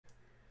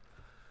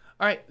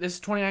All right, this is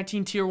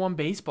 2019 Tier 1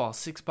 Baseball,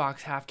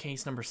 6-box half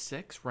case number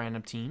 6,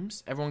 random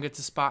teams. Everyone gets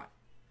a spot.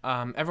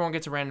 Everyone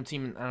gets a random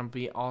team, and it'll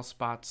be all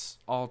spots,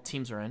 all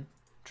teams are in, I'm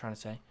trying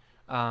to say.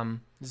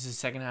 This is the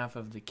second half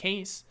of the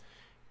case.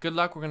 Good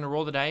luck. We're going to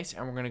roll the dice,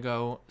 and we're going to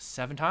go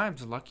 7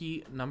 times.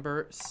 Lucky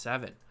number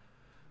 7.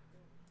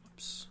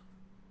 Oops.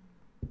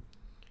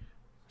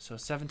 So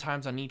 7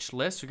 times on each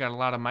list. We got a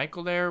lot of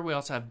Michael there. We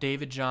also have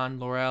David, John,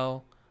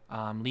 Laurel,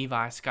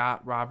 Levi,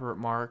 Scott, Robert,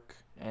 Mark,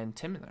 and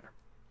Tim in there.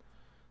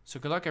 So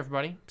good luck,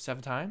 everybody.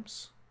 7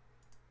 times.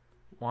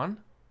 1,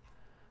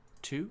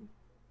 2,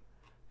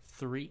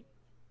 3,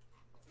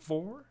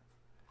 4,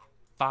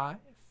 5,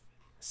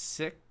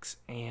 6,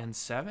 and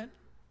 7.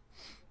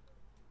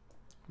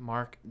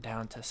 Mark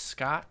down to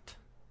Scott.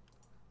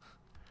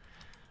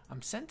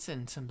 I'm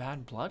sensing some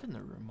bad blood in the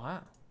room.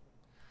 Wow.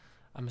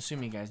 I'm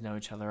assuming you guys know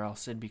each other,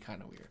 else it'd be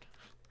kind of weird.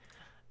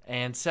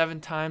 And 7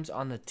 times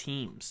on the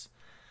teams.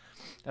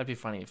 That'd be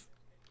funny if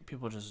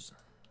people just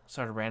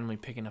started randomly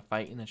picking a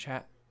fight in the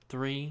chat.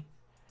 3,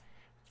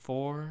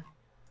 4,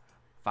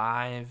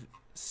 5,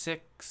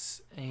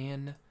 6,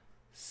 and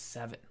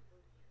 7.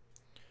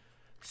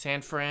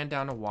 San Fran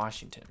down to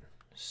Washington.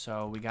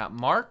 So we got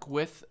Mark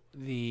with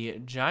the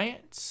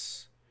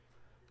Giants.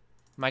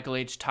 Michael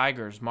H.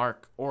 Tigers.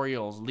 Mark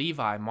Orioles.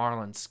 Levi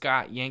Marlins.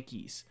 Scott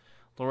Yankees.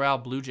 Laurel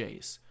Blue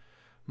Jays.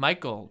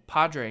 Michael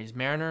Padres.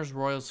 Mariners.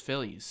 Royals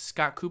Phillies.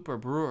 Scott Cooper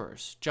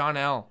Brewers. John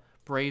L.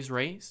 Braves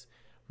Rays.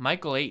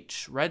 Michael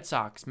H. Red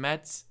Sox,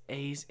 Mets,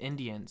 A's,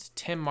 Indians.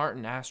 Tim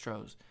Martin,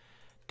 Astros.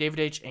 David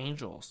H.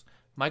 Angels.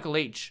 Michael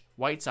H.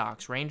 White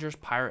Sox, Rangers,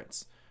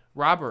 Pirates.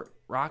 Robert,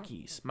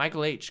 Rockies.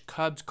 Michael H.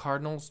 Cubs,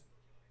 Cardinals,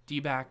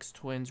 D-backs,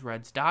 Twins,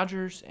 Reds,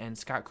 Dodgers. And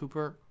Scott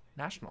Cooper,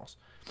 Nationals.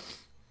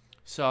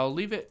 So I'll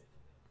leave it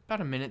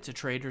about a minute to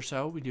trade or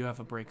so. We do have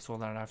a break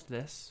sold out after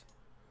this.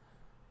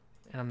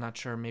 And I'm not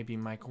sure maybe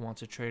Michael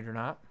wants a trade or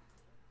not.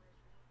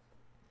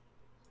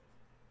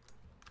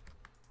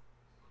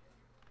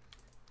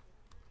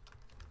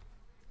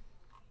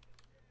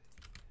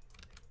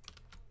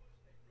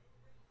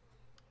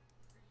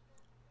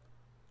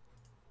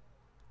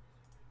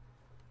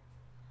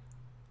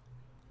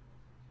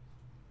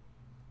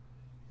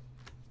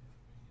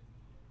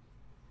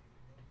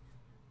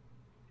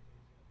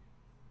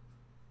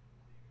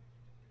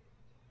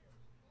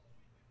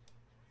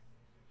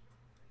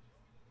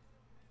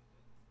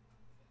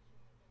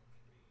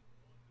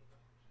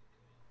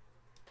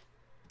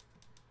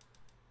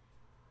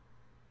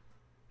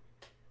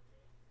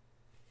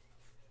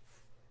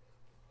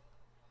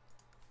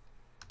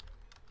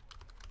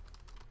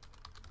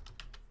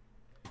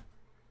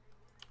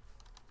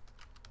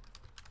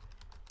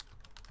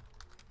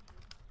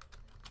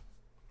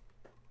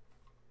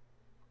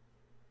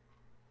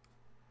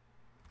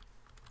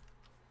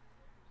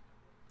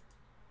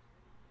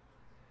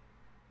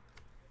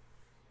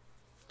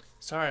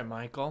 Sorry,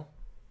 Michael.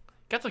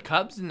 Got the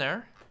Cubs in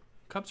there.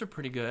 Cubs are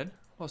pretty good.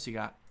 What else you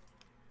got?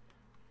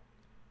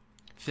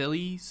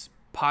 Phillies,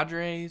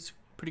 Padres,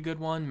 pretty good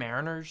one.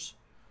 Mariners.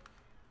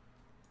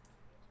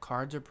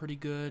 Cards are pretty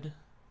good. You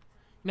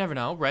never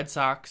know. Red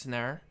Sox in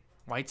there.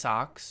 White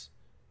Sox.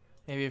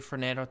 Maybe a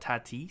Fernando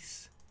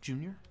Tatis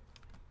Jr.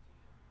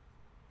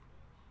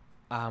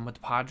 With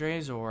the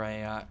Padres or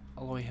a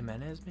Eloy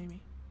Jimenez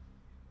maybe.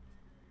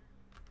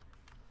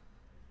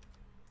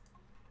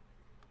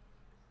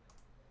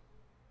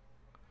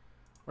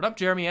 What up,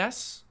 Jeremy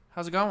S?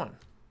 How's it going?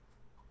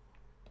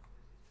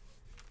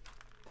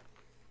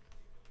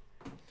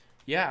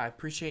 Yeah, I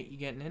appreciate you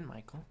getting in,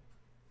 Michael.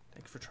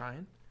 Thanks for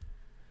trying.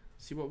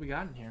 Let's see what we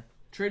got in here.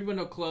 Trade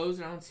window closed.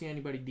 I don't see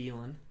anybody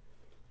dealing.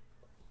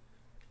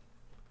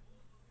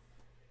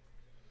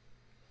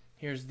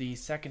 Here's the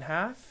second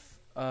half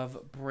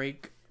of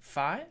break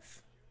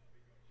 5.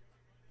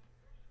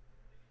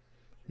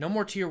 No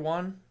more tier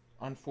 1,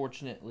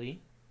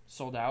 unfortunately.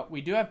 Sold out.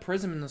 We do have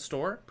Prism in the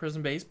store.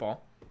 Prism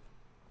Baseball.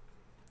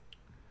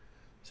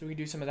 So we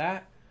can do some of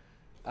that.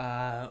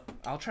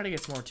 I'll try to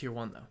get some more tier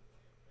 1 though.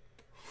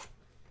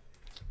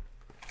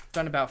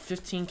 Done about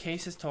 15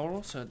 cases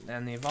total,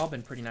 and they've all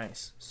been pretty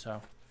nice.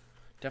 So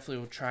definitely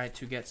will try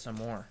to get some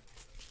more.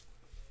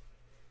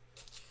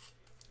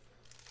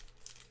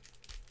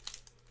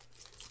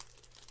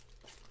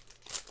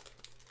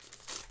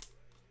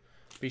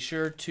 Be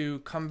sure to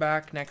come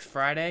back next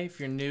Friday if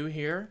you're new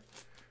here.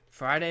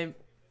 Friday,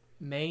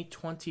 May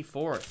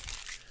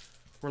 24th.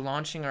 We're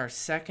launching our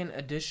second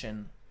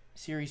edition,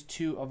 Series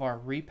 2 of our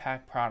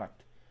repack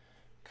product.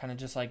 Kind of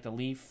just like the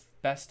Leaf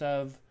Best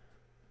of,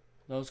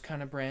 those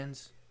kind of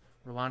brands.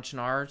 We're launching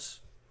ours.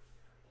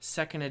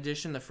 Second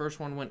edition. The first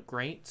one went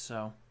great,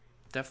 so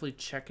definitely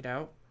check it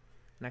out.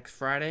 Next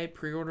Friday.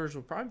 Pre-orders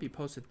will probably be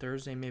posted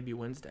Thursday, maybe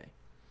Wednesday.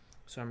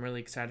 So I'm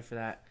really excited for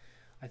that.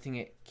 I think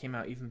it came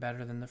out even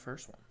better than the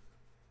first one.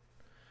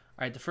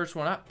 All right, the first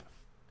one up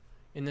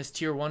in this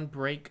Tier 1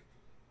 break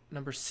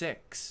number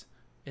 6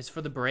 is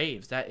for the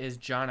Braves. That is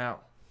John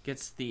L.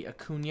 Gets the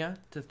Acuna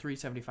to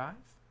 375.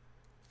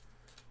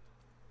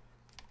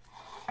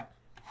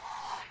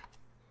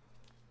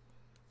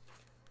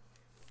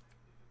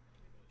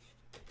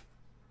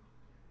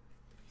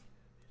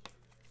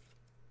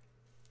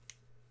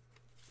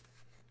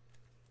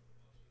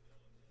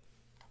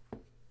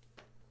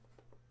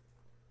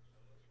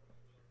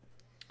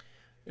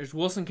 There's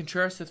Wilson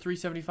Contreras to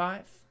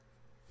 375.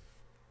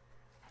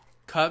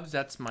 Cubs,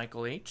 that's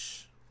Michael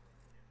H.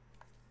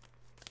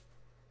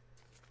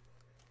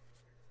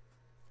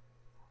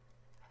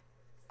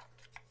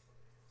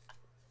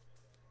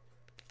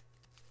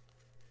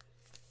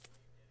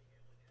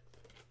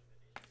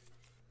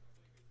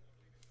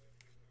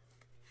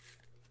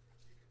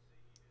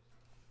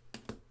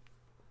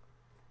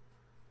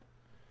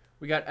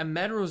 We got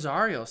Ahmed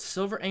Rosario,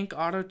 Silver Ink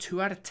Auto,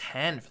 2 out of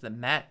 10 for the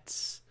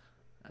Mets.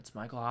 That's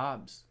Michael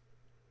Hobbs.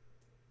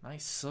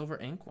 Nice Silver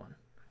Ink one.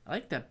 I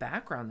like that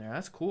background there.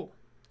 That's cool.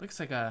 Looks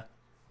like a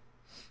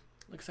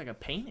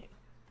painting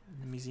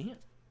in the museum.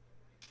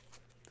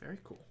 Very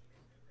cool.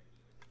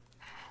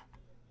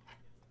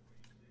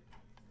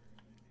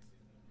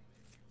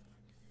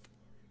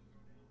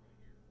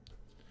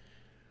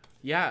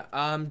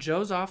 Yeah,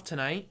 Joe's off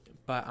tonight,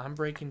 but I'm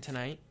breaking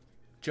tonight.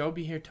 Joe will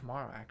be here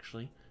tomorrow,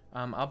 actually.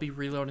 I'll be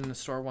reloading the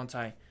store once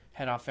I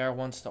head off air.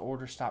 Once the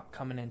orders stop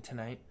coming in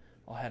tonight,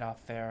 I'll head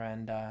off air,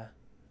 and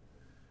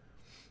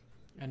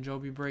Joe will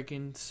be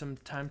breaking some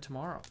time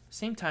tomorrow.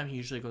 Same time he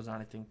usually goes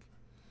on, I think.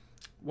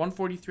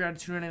 143 out of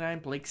 299,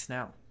 Blake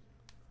Snell.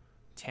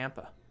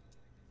 Tampa.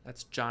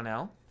 That's John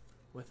L.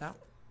 with that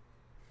one.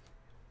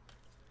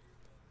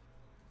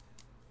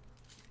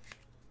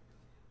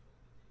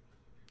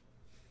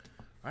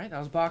 All right, that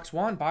was box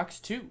 1. Box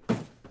 2.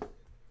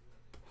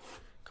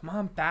 Come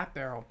on, Bat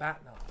Barrel,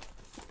 Bat Knob.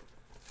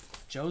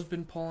 Joe's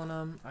been pulling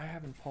them. I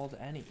haven't pulled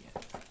any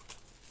yet.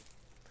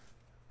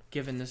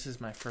 Given this is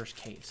my first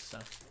case, so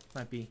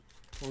might be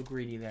a little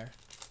greedy there.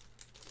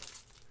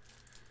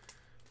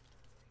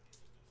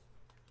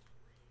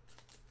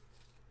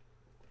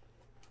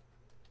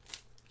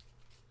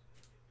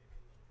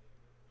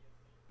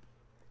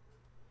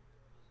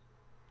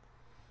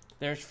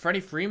 There's Freddie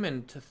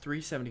Freeman to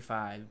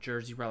 375,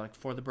 Jersey Relic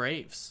for the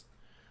Braves.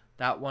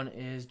 That one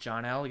is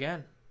John L.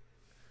 again.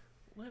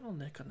 Little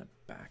nick on the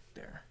back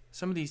there.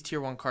 Some of these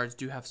Tier 1 cards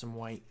do have some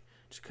white,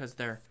 just because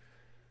a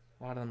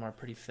lot of them are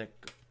pretty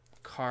thick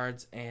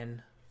cards,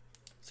 and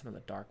some of the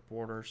dark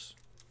borders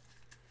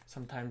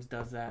sometimes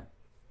does that.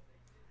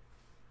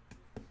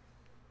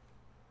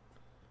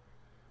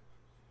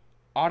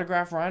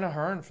 Autograph Ryan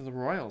O'Hearn for the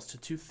Royals to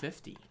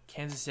 250,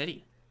 Kansas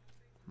City,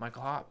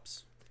 Michael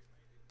Hobbs.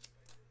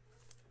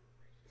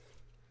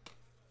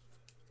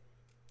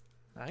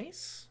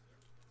 Nice.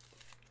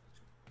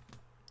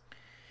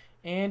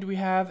 And we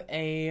have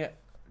a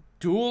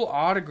dual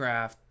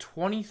autograph,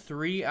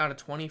 23 out of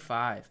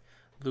 25.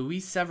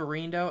 Luis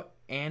Severino,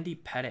 Andy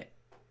Pettit.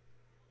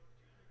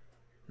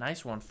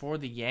 Nice one for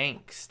the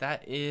Yanks.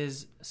 That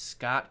is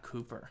Scott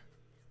Cooper.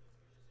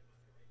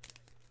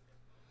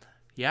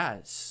 Yeah,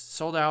 it's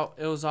sold out.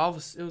 It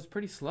was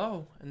pretty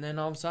slow, and then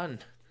all of a sudden,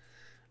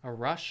 a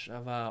rush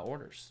of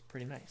orders.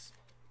 Pretty nice.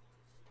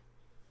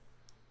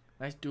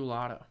 Nice dual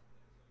auto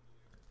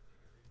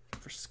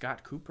for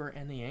Scott Cooper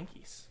and the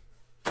Yankees.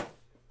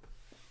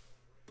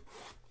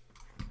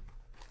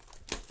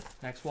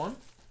 Next one.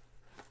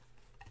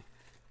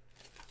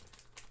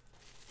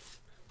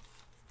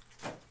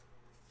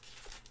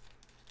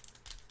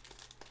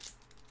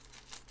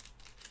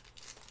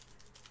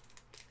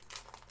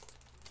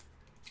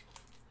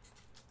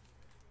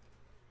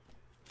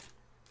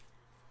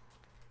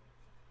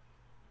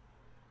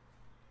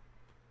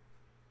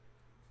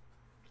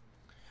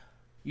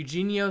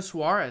 Eugenio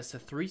Suarez, a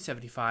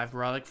 375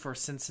 relic for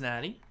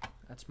Cincinnati.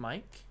 That's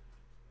Mike.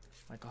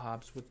 Michael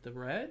Hobbs with the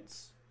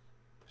Reds.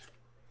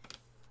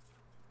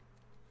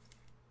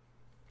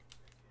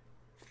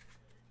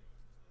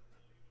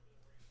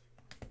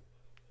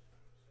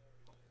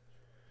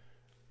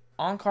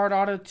 On-card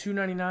auto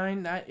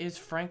 299. That is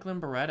Franklin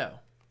Barreto.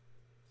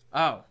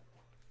 Oh.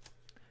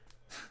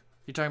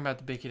 You're talking about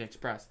the Big Hit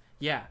Express.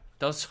 Yeah,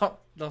 they'll sold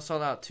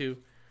out too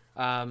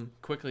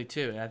quickly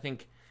too. I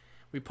think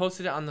we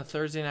posted it on the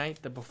Thursday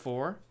night, the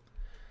before,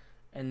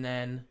 and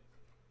then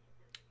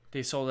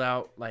they sold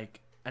out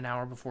like an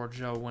hour before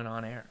Joe went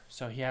on air.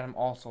 So he had them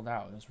all sold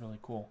out. It was really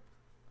cool.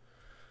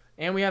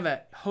 And we have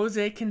a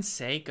Jose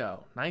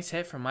Canseco. Nice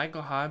hit from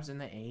Michael Hobbs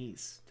and the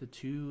A's to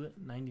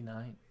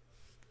 299.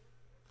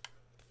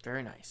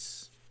 Very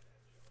nice.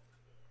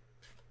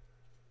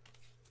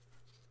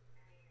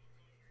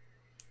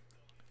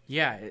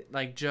 Yeah,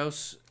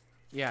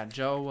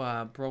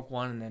 Joe broke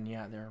one, and then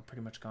yeah, they were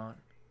pretty much gone.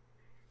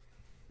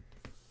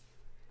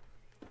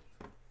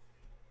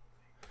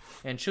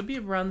 And should be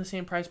around the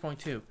same price point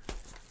too.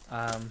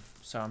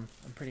 So I'm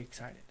pretty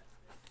excited.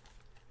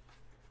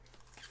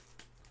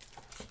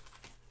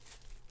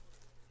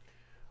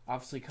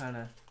 Obviously, kind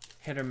of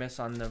hit or miss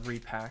on the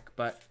repack,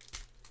 but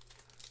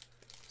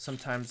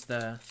sometimes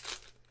the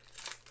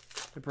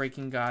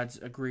breaking gods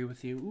agree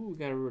with you. Ooh, we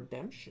got a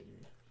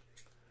redemption.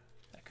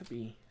 That could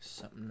be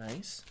something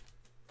nice.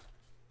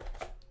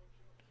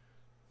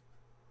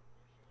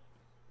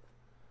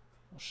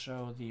 We'll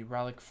show the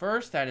relic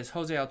first. That is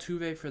Jose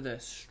Altuve for the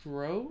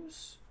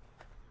Astros.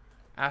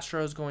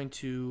 Astros going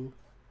to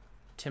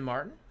Tim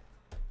Martin.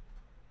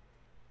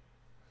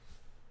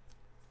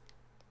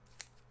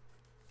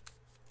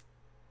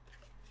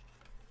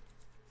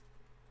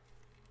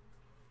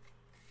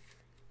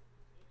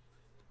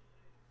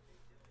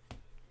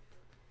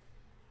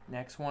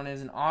 Next one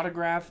is an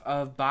autograph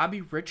of Bobby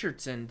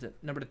Richardson,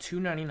 number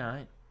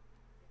 299.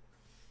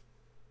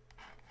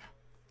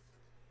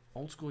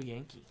 Old school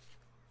Yankee.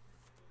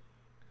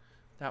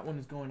 That one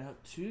is going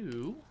out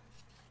to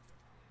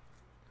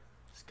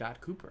Scott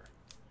Cooper.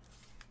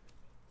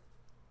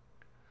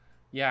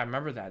 Yeah, I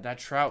remember that. That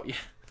Trout, yeah,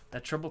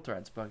 that Triple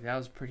Threads book. That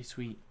was pretty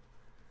sweet.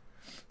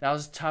 That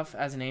was tough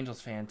as an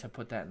Angels fan to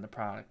put that in the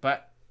product,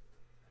 but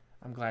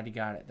I'm glad he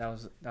got it. That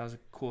was a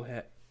cool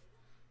hit.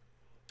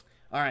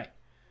 All right.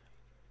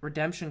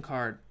 Redemption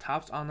card.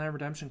 Topps Online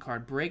redemption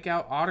card.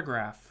 Breakout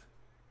autograph.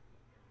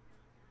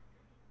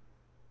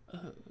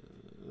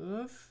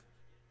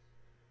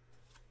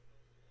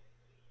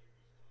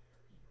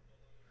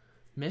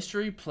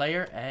 Mystery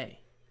Player A.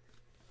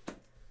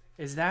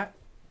 Is that's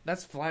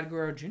Vlad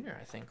Guerrero Jr.,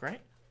 I think,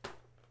 right?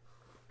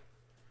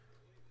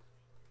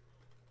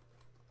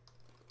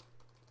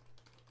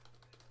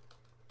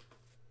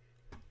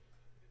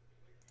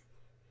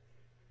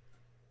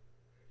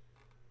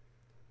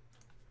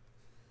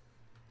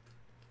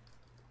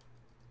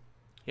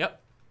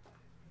 Yep.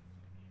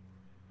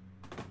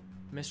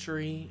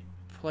 Mystery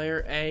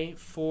Player A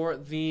for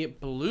the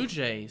Blue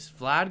Jays.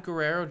 Vlad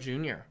Guerrero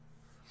Jr.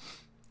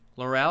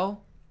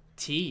 Laurel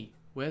T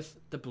with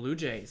the Blue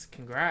Jays.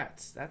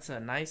 Congrats. That's a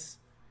nice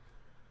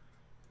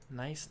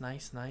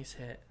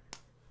hit.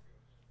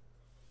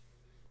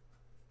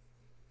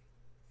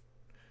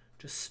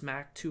 Just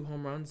smacked 2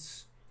 home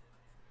runs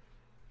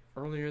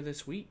earlier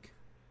this week.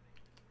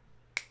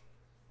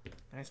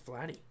 Nice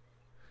Vladdy.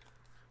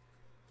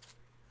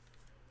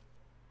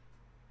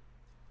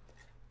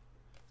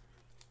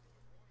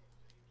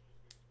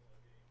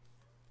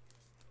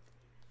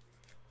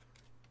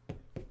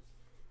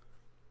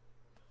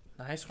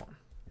 Nice one.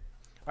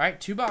 All right,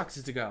 2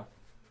 boxes to go.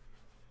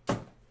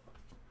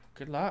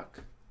 Good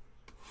luck.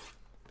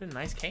 Been a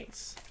nice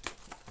case.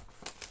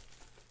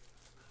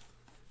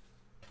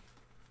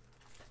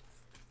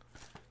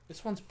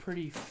 This one's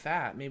pretty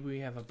fat. Maybe we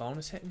have a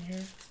bonus hit in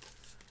here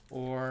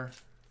or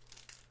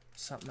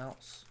something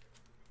else.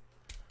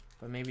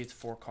 But maybe it's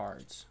 4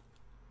 cards.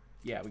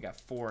 Yeah, we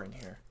got 4 in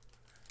here.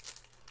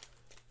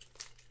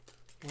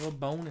 A little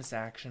bonus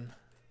action.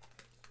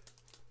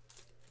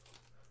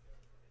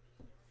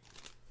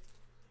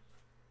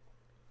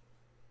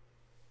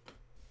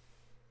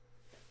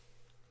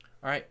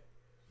 All right,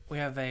 we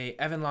have a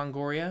Evan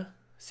Longoria,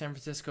 San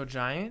Francisco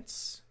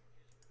Giants.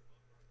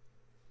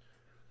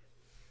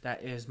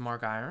 That is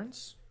Mark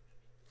Irons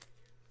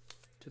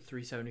to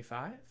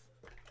 375.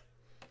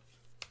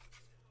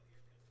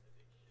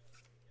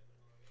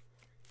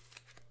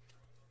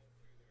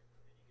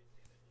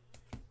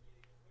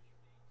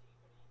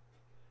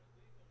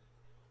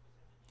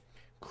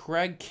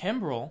 Craig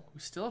Kimbrell,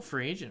 who's still a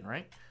free agent,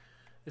 right?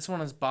 This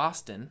one is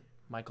Boston,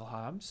 Michael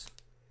Hobbs.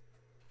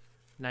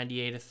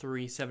 98 of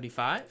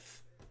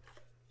 375.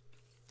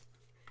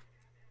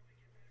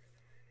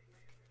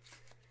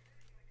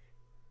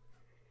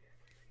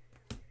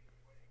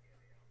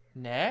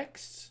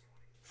 Next,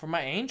 for my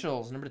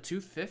Angels, number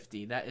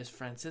 250, that is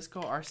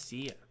Francisco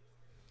Arcia.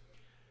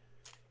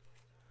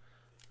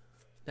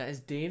 That is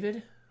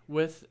David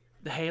with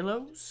the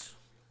Halos.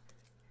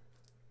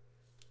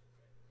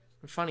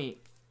 Funny,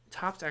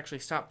 Topps actually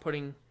stopped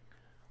putting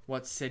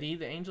what city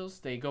the Angels.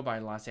 They go by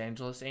Los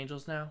Angeles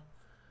Angels now.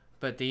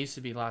 But they used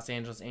to be Los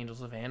Angeles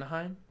Angels of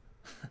Anaheim,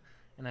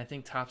 and I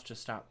think Topps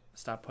just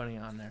stopped putting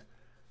it on there.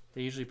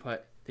 They usually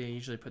put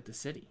the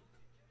city,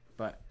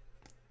 but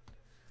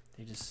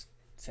they just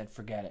said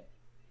forget it.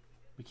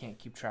 We can't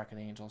keep track of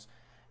the Angels.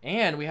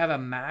 And we have a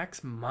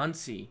Max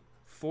Muncy,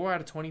 4 out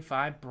of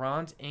 25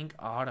 bronze ink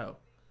auto.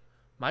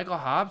 Michael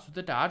Hobbs with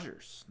the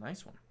Dodgers,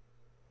 nice one.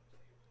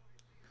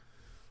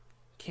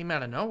 Came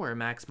out of nowhere,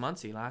 Max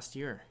Muncy last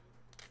year.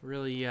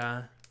 Really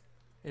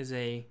is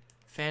a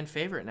fan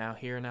favorite now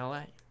here in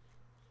LA.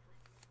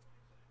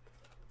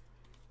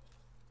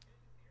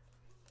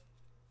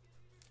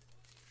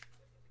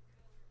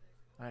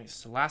 Nice.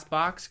 So last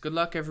box. Good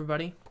luck,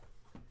 everybody.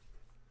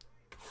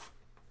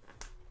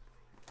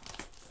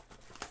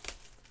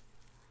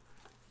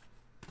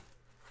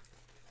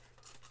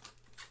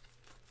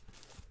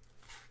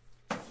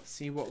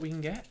 See what we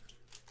can get.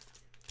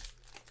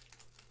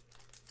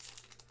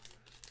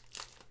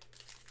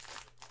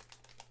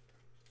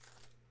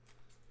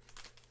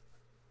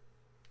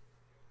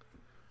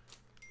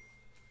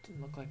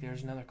 Didn't look like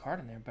there's another card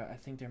in there, but I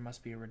think there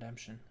must be a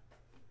redemption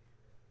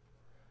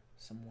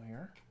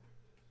somewhere.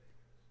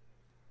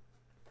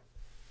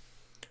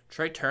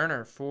 Trey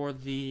Turner for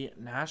the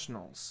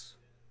Nationals,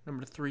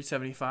 number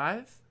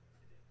 375.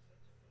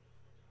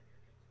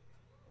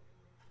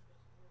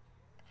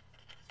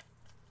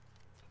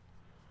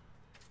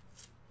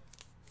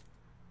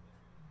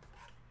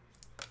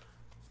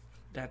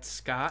 That's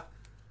Scott.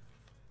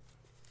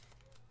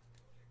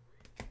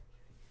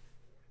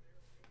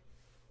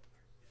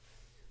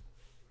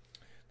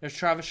 There's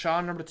Travis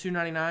Shaw, number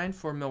 299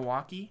 for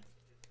Milwaukee.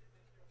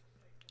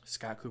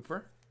 Scott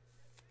Cooper.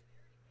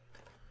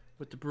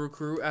 With the Brew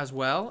Crew as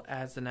well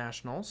as the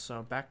Nationals.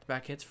 So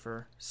back-to-back hits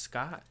for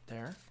Scott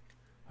there.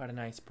 had a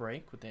nice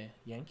break with the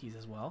Yankees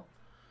as well.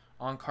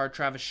 On card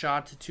Travis Shaw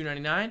to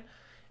 299.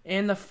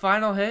 And the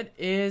final hit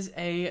is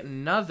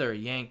another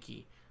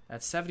Yankee.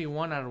 That's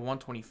 71 out of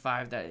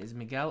 125. That is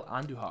Miguel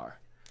Andujar,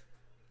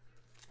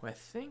 who I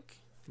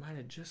think might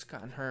have just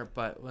gotten hurt,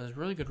 but was a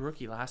really good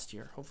rookie last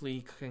year. Hopefully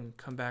he can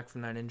come back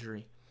from that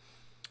injury.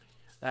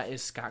 That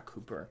is Scott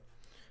Cooper.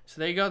 So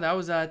there you go. That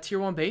was Tier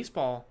 1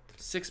 Baseball.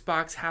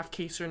 6-box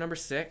half-caser number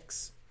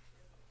 6.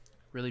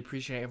 Really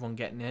appreciate everyone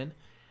getting in.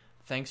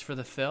 Thanks for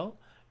the fill.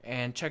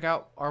 And check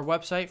out our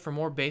website for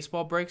more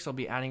baseball breaks. I'll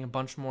be adding a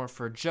bunch more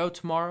for Joe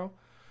tomorrow.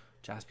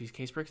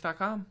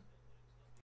 JaspysCaseBreaks.com.